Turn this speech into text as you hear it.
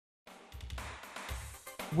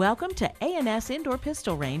Welcome to A&S Indoor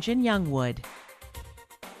Pistol Range in Youngwood.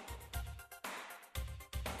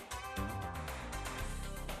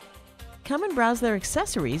 Come and browse their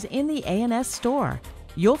accessories in the A&S store.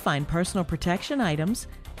 You'll find personal protection items,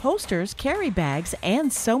 holsters, carry bags,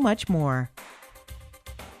 and so much more.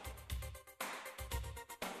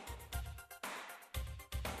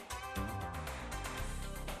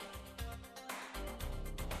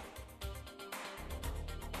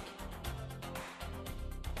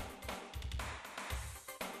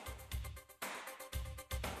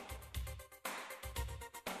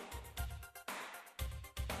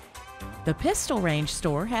 The Pistol Range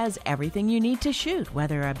store has everything you need to shoot,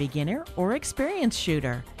 whether a beginner or experienced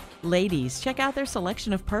shooter. Ladies, check out their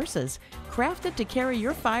selection of purses, crafted to carry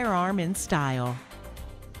your firearm in style.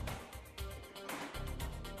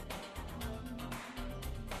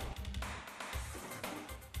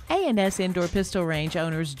 A&S Indoor Pistol Range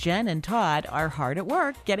owners Jen and Todd are hard at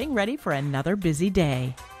work getting ready for another busy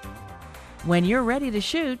day. When you're ready to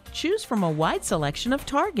shoot, choose from a wide selection of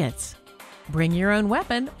targets. Bring your own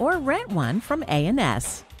weapon or rent one from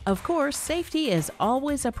A&S. Of course, safety is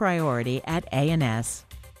always a priority at A&S.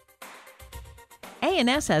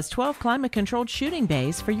 A&S has 12 climate-controlled shooting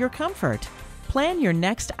bays for your comfort. Plan your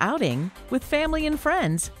next outing with family and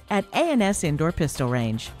friends at A&S Indoor Pistol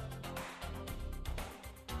Range.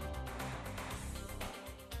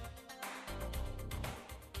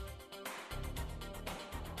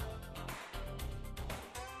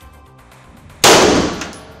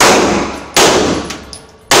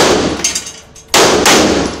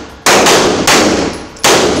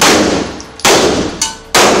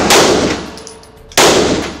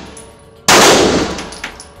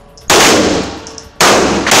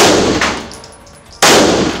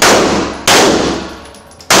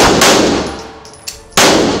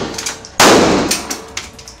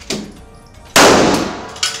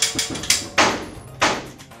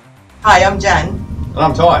 Hi, I'm Jen. And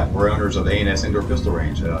I'm Todd. We're owners of A&S Indoor Pistol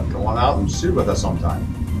Range. Come on out and shoot with us sometime.